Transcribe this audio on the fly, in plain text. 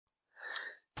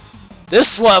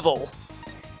This level!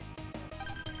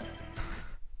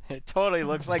 It totally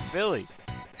looks like Billy.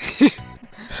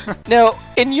 Now,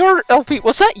 in your LP,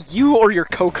 was that you or your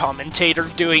co-commentator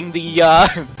doing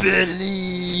the,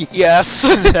 Billy! Yes.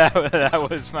 that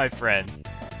was my friend.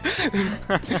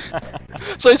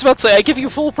 So I was about to say, I give you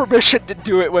full permission to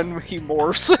do it when he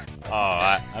morphs.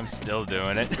 Oh, I'm still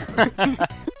doing it.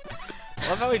 I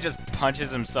love how he just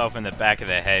punches himself in the back of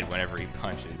the head whenever he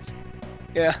punches.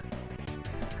 Yeah.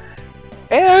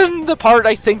 And the part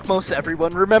I think most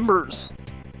everyone remembers.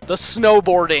 The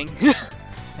snowboarding.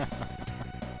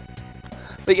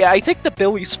 But yeah, I think the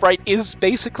Billy sprite is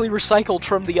basically recycled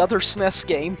from the other SNES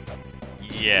game.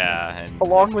 Yeah, and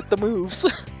along with the moves.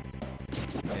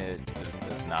 it just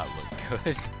does not look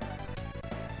good.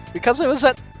 Because it was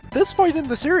at this point in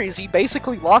the series, he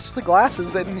basically lost the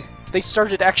glasses and they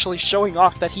started actually showing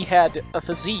off that he had a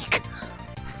physique.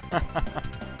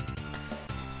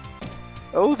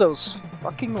 Oh, those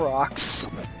fucking rocks.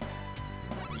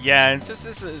 Yeah, and since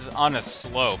this is on a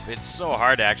slope, it's so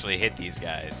hard to actually hit these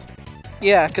guys.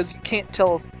 Yeah, because you can't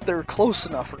tell if they're close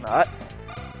enough or not.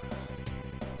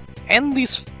 And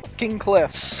these fucking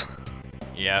cliffs.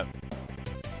 Yep.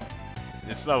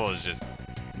 This level is just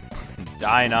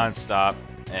die non-stop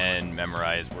and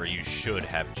memorize where you should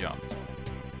have jumped.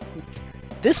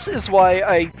 This is why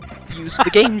I use the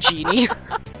Game Genie.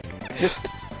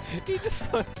 He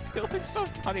just looks so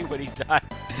funny when he dies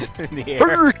in the air.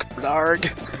 Berg, blarg.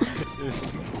 Just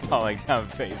falling down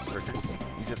face first.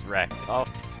 He just ragdolls.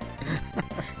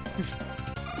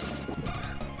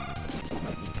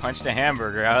 He punched a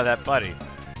hamburger out of that putty.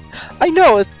 I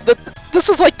know, this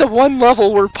is like the one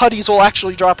level where putties will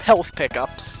actually drop health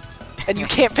pickups. And you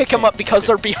can't pick them up because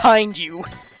they're behind you.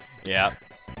 Yeah.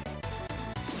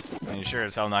 And you're sure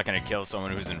as hell not going to kill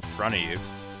someone who's in front of you.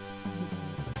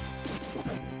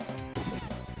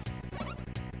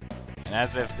 And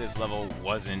as if this level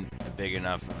wasn't big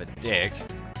enough of a dick,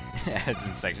 it adds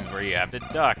in sections where you have to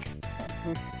duck.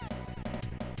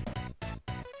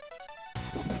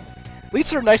 At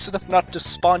least they're nice enough not to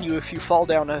spawn you if you fall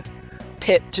down a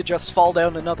pit to just fall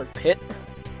down another pit.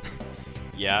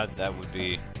 Yeah, that would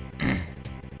be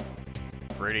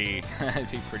that'd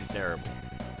be pretty terrible.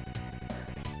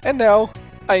 And now,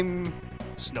 I'm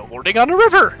snowboarding on a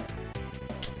river!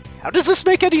 How does this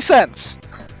make any sense?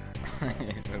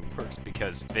 It works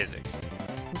because physics.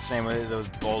 The same way those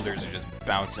boulders are just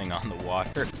bouncing on the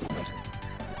water.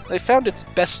 I found it's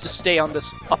best to stay on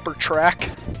this upper track.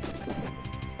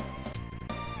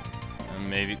 And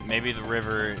maybe the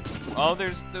river... Oh,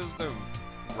 there's the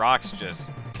rocks just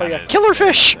Oh yeah, kinda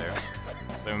killerfish! there.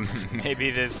 So maybe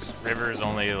this river is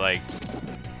only like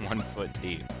 1 foot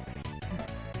deep.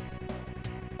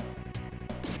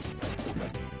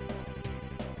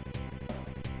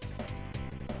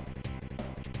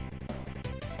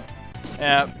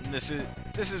 Yeah, this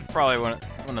is probably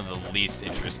one of the least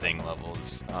interesting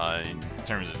levels in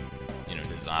terms of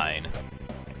design.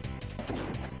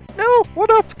 No,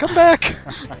 what up? Come back!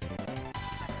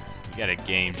 You got a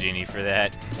Game Genie for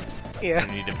that. Yeah.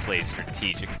 You need to play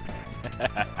strategically.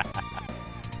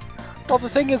 Well, the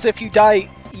thing is, if you die,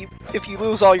 if you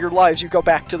lose all your lives, you go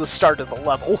back to the start of the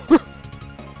level.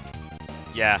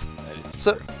 Yeah, that is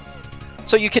true.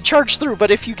 So you can charge through,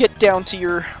 but if you get down to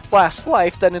your last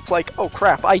life, then it's like, oh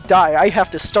crap, I die, I have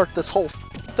to start this whole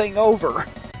thing over.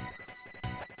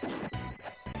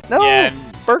 No! Yeah,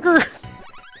 Burger!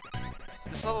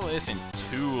 This level isn't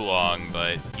too long,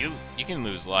 but you can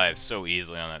lose lives so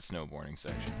easily on that snowboarding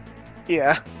section.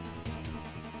 Yeah.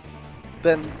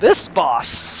 Then this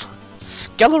boss,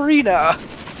 Skellerina.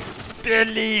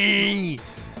 Billy!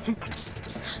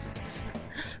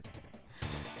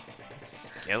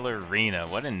 Skellerina,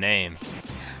 what a name.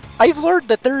 I've learned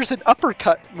that there's an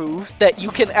uppercut move that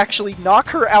you can actually knock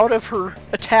her out of her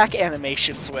attack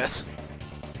animations with.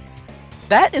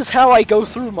 That is how I go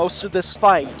through most of this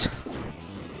fight.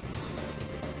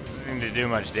 Doesn't seem to do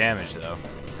much damage, though.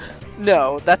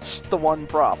 No, that's the one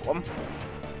problem.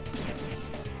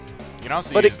 You can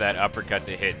also use that uppercut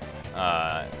to hit,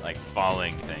 like,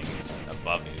 falling things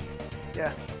above you.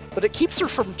 Yeah, but it keeps her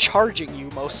from charging you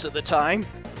most of the time.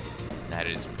 That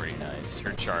is pretty nice.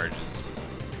 Her charge is...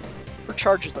 Her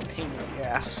charge is a pain in the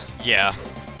ass. Yeah,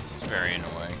 it's very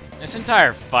annoying. This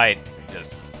entire fight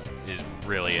just is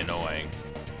really annoying.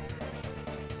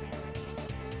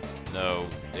 Though,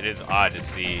 it is odd to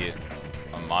see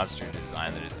a monster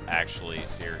design that is actually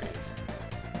serious.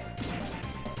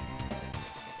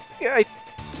 Yeah,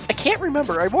 I can't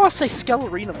remember. I want to say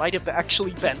Skellerina might have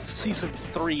actually been Season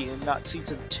 3 and not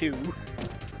Season 2.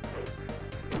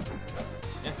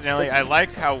 Incidentally, I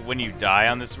like how when you die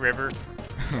on this river,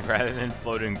 Rather than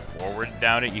floating forward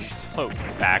down it, you float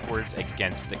backwards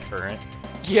against the current.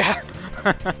 Yeah.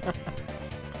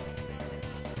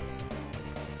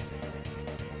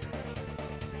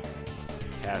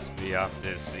 Cast me off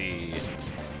this sea.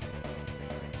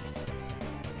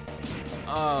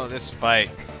 Oh, this fight.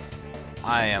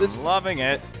 I am loving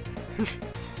it.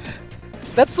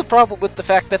 That's the problem with the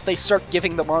fact that they start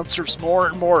giving the monsters more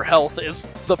and more health, is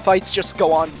the fights just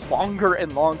go on longer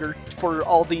and longer for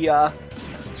all the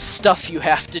stuff you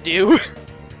have to do.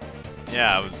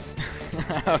 Yeah, I was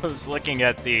I was looking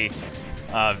at the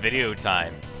video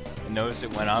time and noticed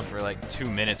it went on for like 2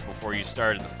 minutes before you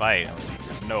started the fight. I was like,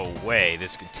 there's no way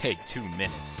this could take 2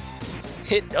 minutes.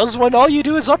 It does when all you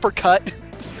do is uppercut.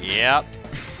 Yep.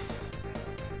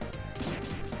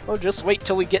 Oh, just wait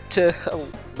till we get to a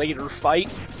later fight.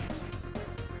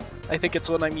 I think it's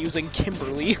when I'm using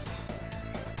Kimberly.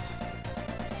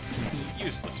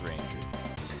 Useless ranger.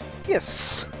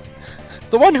 Yes.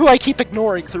 The one who I keep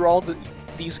ignoring through all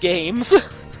these games.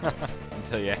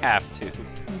 Until you have to.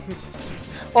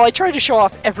 Well, I try to show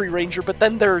off every ranger, but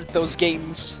then there are those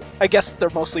games, I guess they're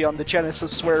mostly on the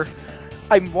Genesis, where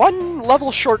I'm one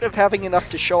level short of having enough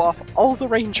to show off all the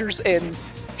rangers, and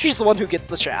she's the one who gets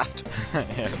the shaft.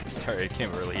 Yeah, sorry,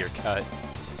 Kimberly, you're cut.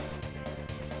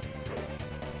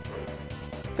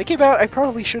 Thinking about it, I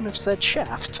probably shouldn't have said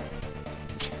shaft.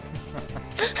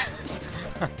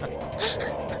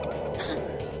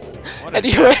 What a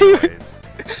Anyway, noise.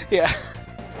 Yeah.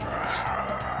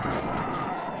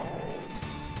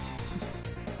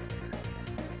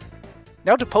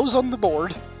 Now to pose on the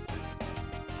board.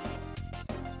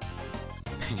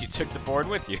 You took the board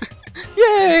with you.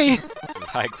 Yay! This is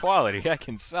high quality, I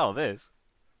can sell this.